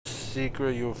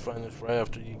secret. You'll find this right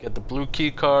after you get the blue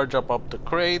key card. Drop up the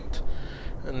crate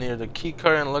and near the key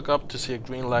card and look up to see a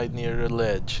green light near the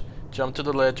ledge. Jump to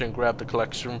the ledge and grab the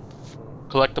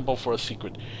collectible for a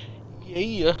secret.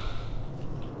 Yeah.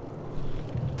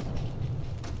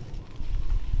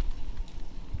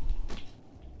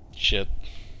 Shit.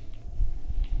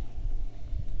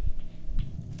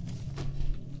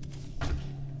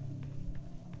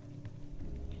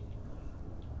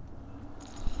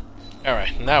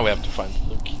 Alright, now we have to find the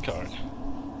blue key card.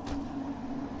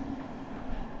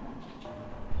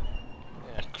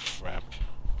 Yeah, crap.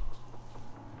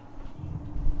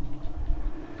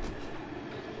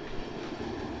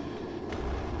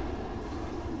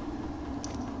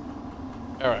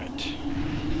 Alright.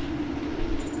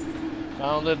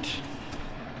 Found it.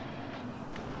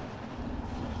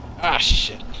 Ah,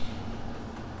 shit.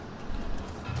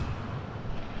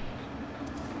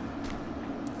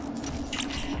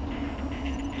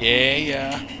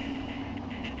 Yeah.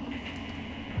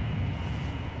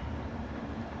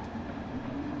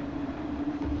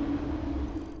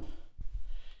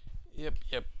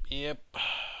 Yep.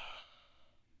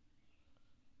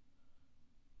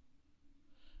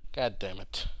 God damn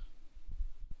it.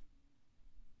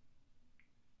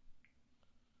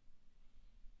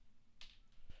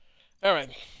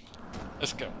 Alright,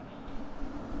 let's go.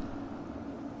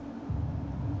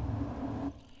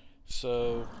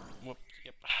 So, yep.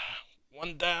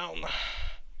 One down.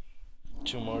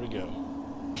 2 more to go.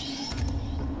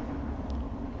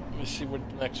 Let me see what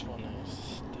the next one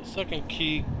is. The second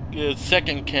key, the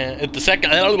second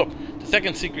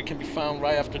secret can be found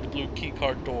right after the blue key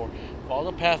card door.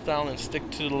 Follow the path down and stick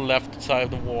to the left side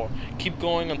of the wall. Keep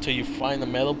going until you find a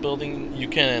metal building you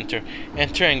can enter.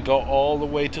 Enter and go all the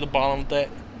way to the bottom of that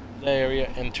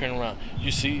area and turn around. You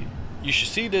should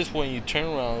see this when you turn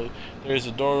around. There is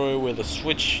a doorway with a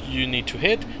switch you need to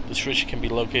hit. The switch can be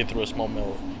located through a small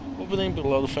metal opening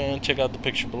below the fan. Check out the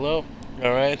picture below.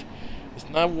 Alright. It's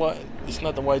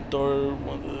not the white door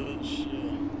one.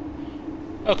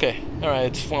 Okay, alright,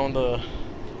 it's found the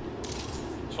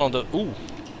ooh,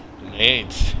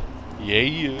 grenades.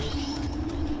 Yeah.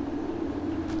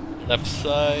 Left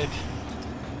side.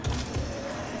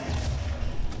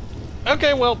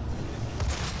 Okay, well,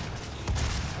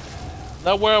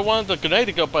 not where I wanted the grenade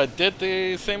to go, but it did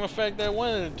the same effect that I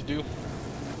wanted it to do.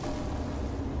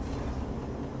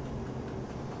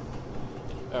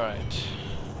 Alright.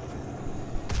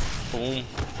 Boom.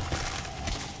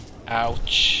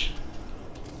 Ouch.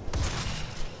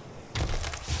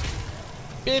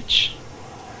 Bitch.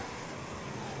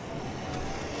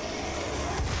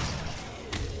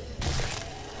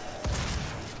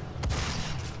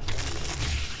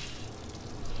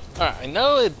 Alright, I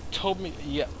know it told me,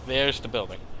 yeah, there's the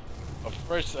building. But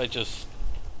first I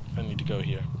need to go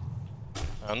here.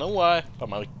 I don't know why, but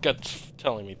my gut's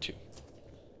telling me to.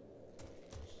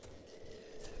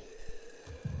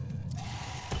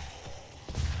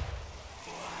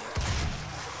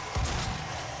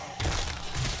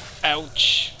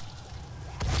 Ouch.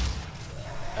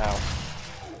 Ow.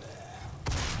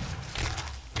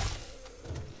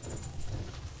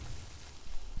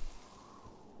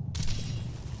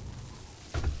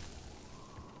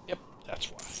 Yep,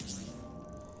 that's why.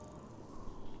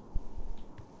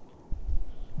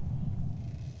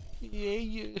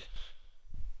 Yeah.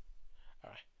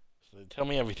 Alright, so they tell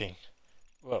me everything.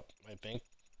 Well, I think,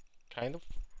 kind of,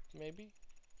 maybe?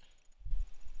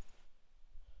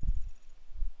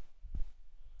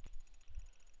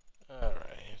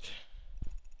 Alright.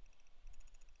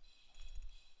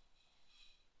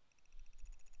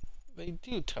 They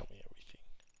do tell me everything.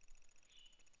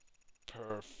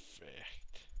 Perfect.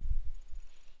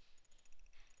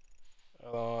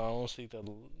 I don't see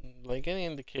any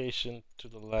indication to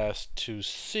the last 2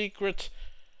 secrets,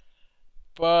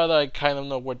 but I kind of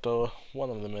know what one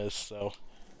of them is, so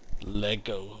let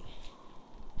go.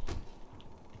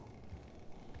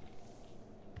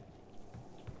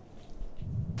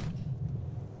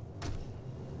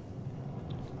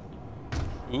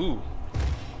 Ooh.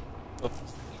 Oh.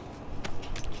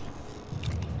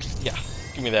 Yeah,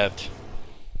 give me that.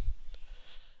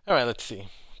 Alright, let's see.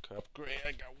 Upgrade.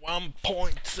 I got 1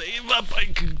 point save up. I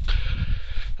can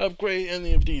upgrade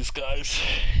any of these guys,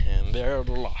 and they're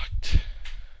locked.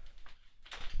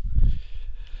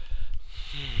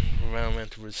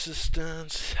 Environmental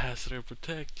resistance, hazard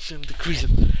protection, decrease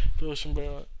explosion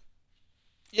barrel.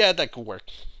 Yeah, that could work.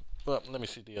 Well, let me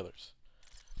see the others.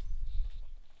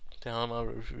 Down my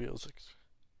reveals.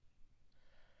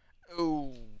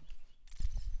 Oh.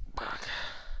 Fuck.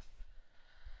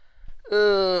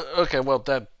 Okay, well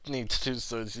that needs 2,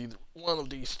 so it's either one of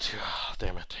these 2. Oh,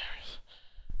 damn it.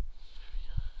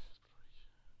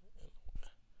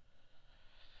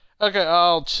 Okay,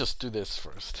 I'll just do this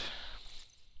first.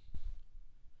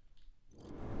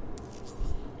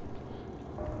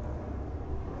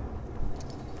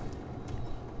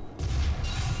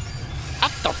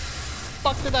 What the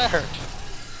fuck did that hurt?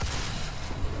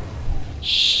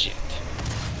 Shit.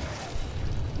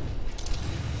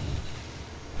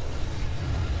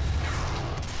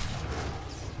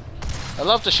 I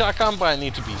love the shotgun, but I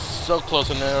need to be so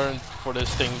close in there for this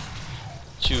thing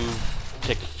to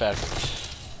take effect.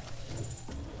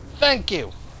 Thank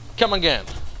you! Come again.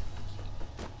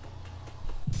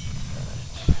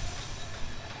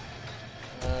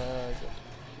 Alright. Go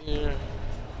here.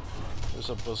 There's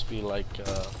supposed to be like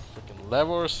a freaking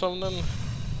lever or something.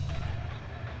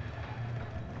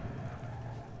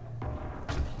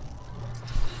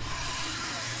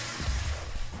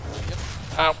 Yep.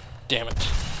 Ow, damn it.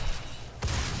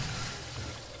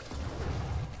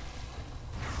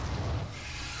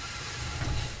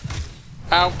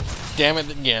 Ow, damn it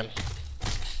again.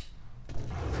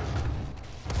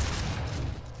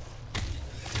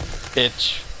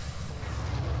 Bitch.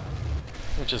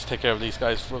 Let me just take care of these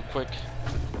guys real quick.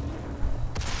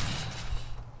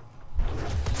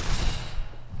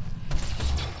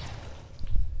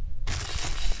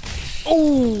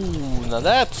 Ooh, now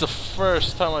that's the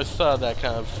first time I saw that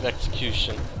kind of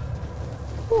execution.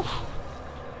 Whew.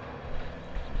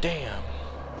 Damn.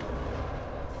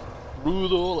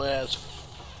 Brutal as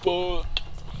fuck.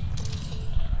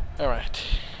 Alright.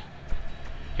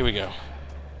 Here we go.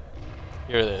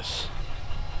 Here it is.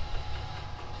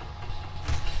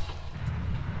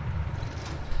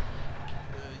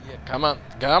 Yeah, come on.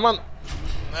 Come on.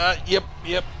 Yep.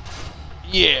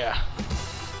 Yeah.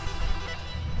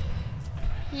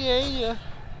 Yeah.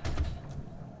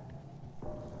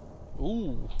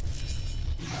 Ooh.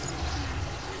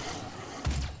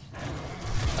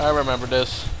 I remember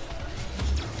this.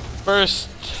 First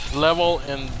level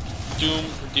in Doom,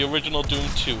 the original Doom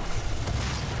 2.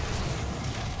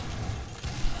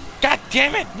 God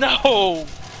damn it! No!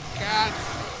 God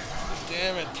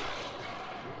damn it.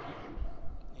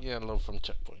 Yeah, low from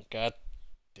checkpoint. God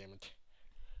damn it.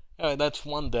 Alright, that's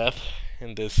one death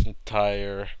in this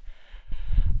entire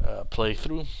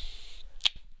playthrough.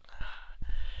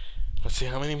 Let's see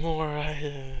how many more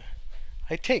I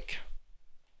take.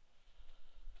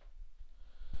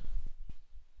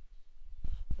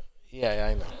 Yeah,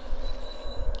 I know.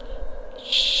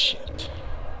 Shit.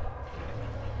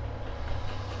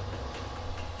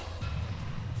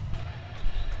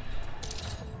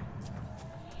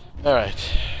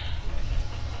 Alright.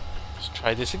 Let's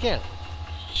try this again.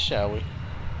 Shall we?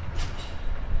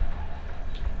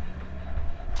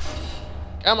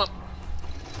 Come on.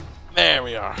 There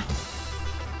we are.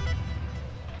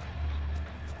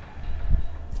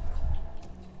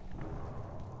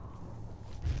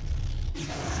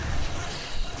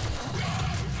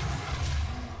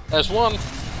 That's one.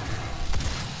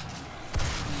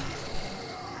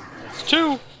 That's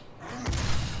two.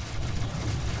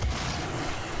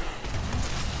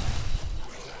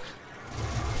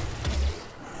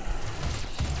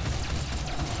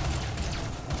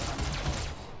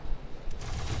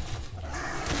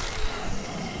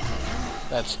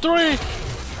 That's three.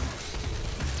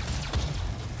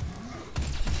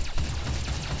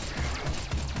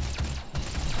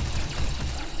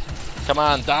 Come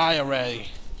on, die already.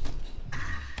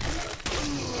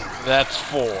 That's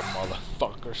four,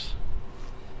 motherfuckers.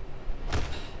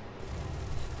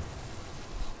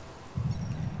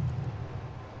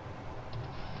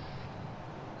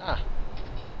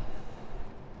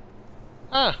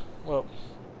 Well.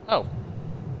 Oh.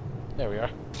 There we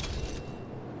are.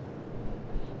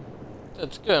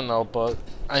 That's good and all, but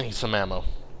I need some ammo.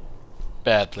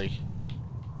 Badly.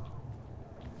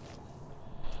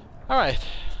 Alright.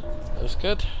 That's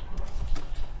good.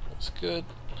 That's good.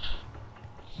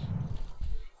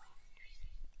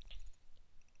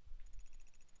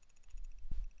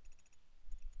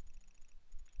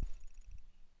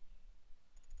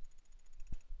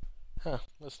 Huh,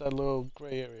 what's that little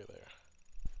gray area there?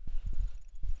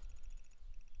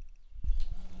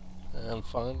 And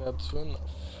fine, that's enough.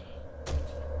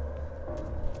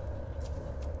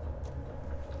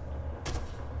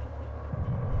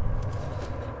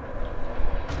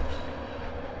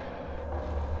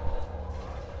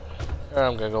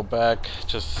 I'm gonna go back,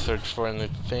 just search for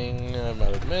anything I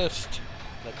might have missed.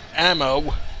 Like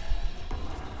ammo!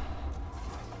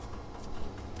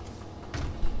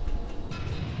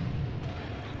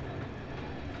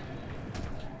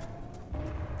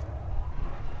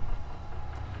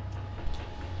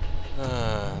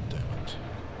 Damn it.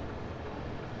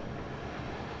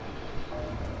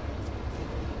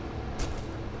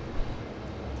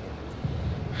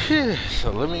 It's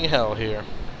a living hell here.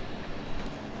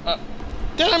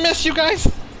 Did I miss you guys?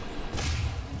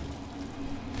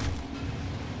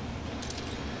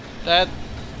 That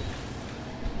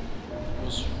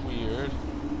was weird.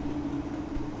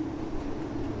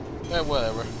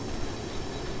 Whatever.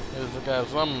 There's the guy with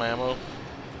some ammo.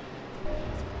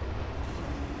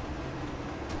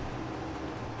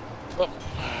 Oh,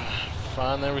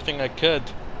 found everything I could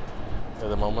at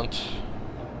the moment.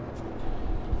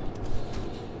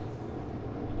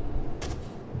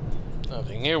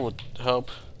 Nothing here would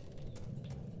help.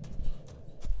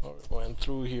 Oh, we went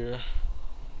through here.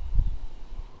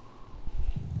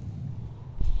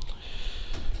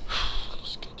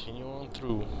 Let's continue on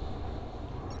through.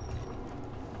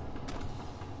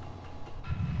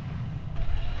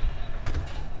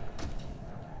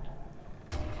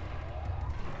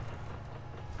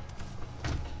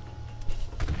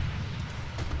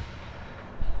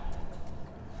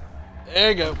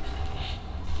 There you go.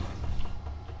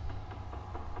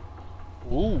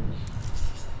 Ooh.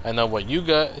 I know what you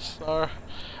guys are.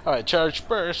 Alright, charge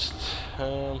burst.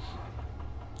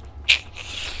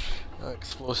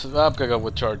 Explosive. I'm gonna go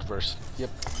with charge burst. Yep.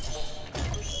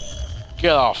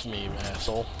 Get off me,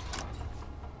 asshole.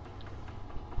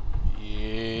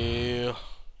 Yeah.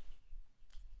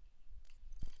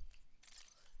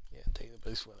 Yeah, take the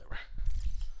base, whatever.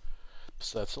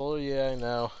 So that's all. Yeah, I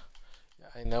know.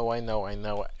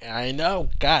 I know.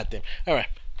 God damn. Alright,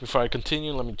 before I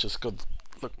continue, let me just go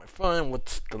look at my phone.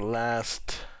 What's the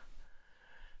last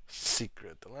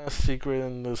secret? The last secret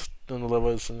in the level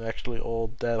isn't actually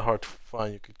all that hard to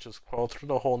find. You could just crawl through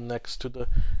the hole next to the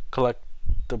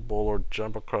collectible or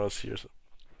jump across here. So,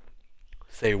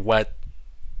 say what?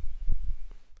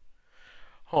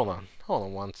 Hold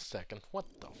on 1 second. What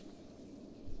the?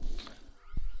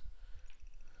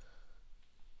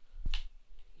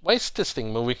 Why is this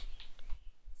thing moving?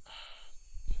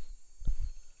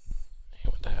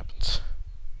 What happens?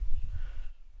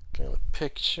 Okay, the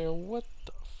picture. What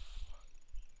the?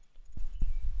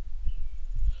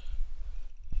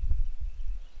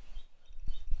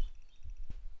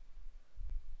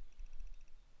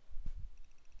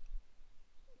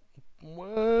 What?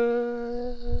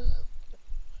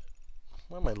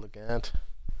 What am I looking at?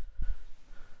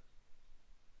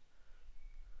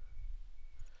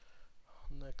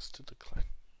 Next to the click.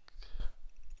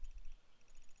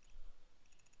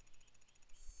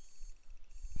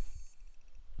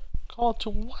 Call to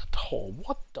what hole?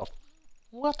 What the?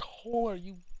 What hole are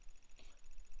you?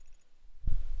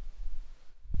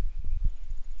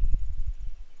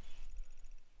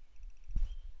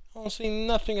 I don't see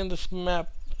nothing in this map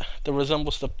that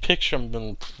resembles the picture I'm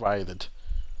being provided.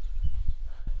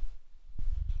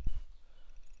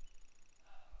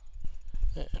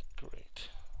 Yeah, great.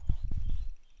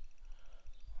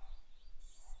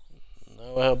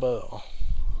 No help at all.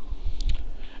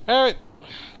 Alright.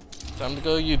 Time to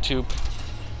go to YouTube.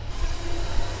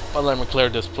 But let me clear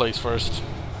this place first.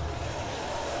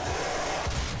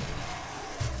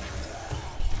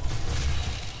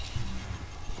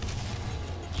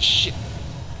 Shit.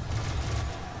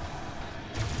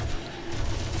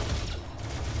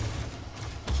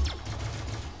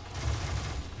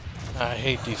 I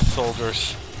hate these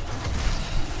soldiers.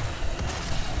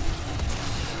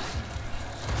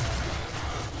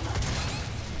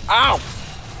 Ow!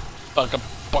 Bugger,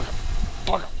 bugger,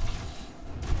 bugger.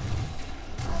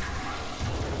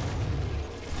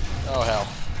 Oh hell.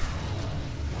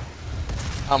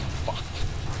 I'm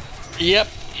fucked. Yep.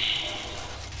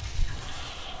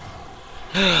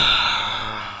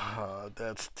 Oh,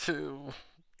 that's two.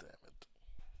 Damn it.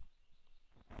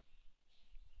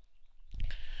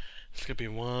 It's gonna be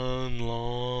one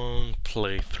long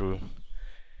playthrough.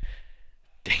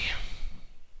 Damn.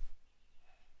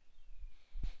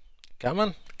 Come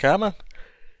on, come on.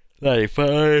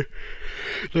 95.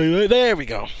 There we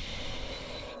go.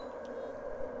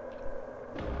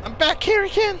 I'm back here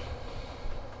again.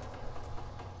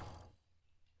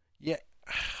 Yeah.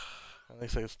 At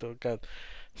least I still got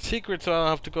secrets, so I don't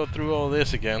have to go through all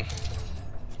this again.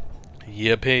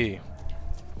 Yippee.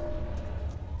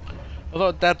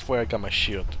 Although that's where I got my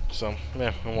shield, so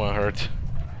yeah, it won't hurt.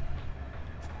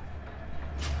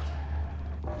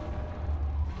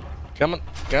 Come on,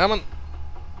 come on.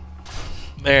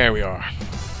 There we are.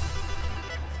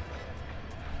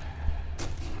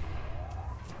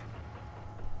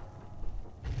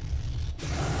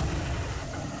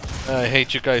 I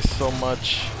hate you guys so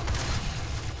much.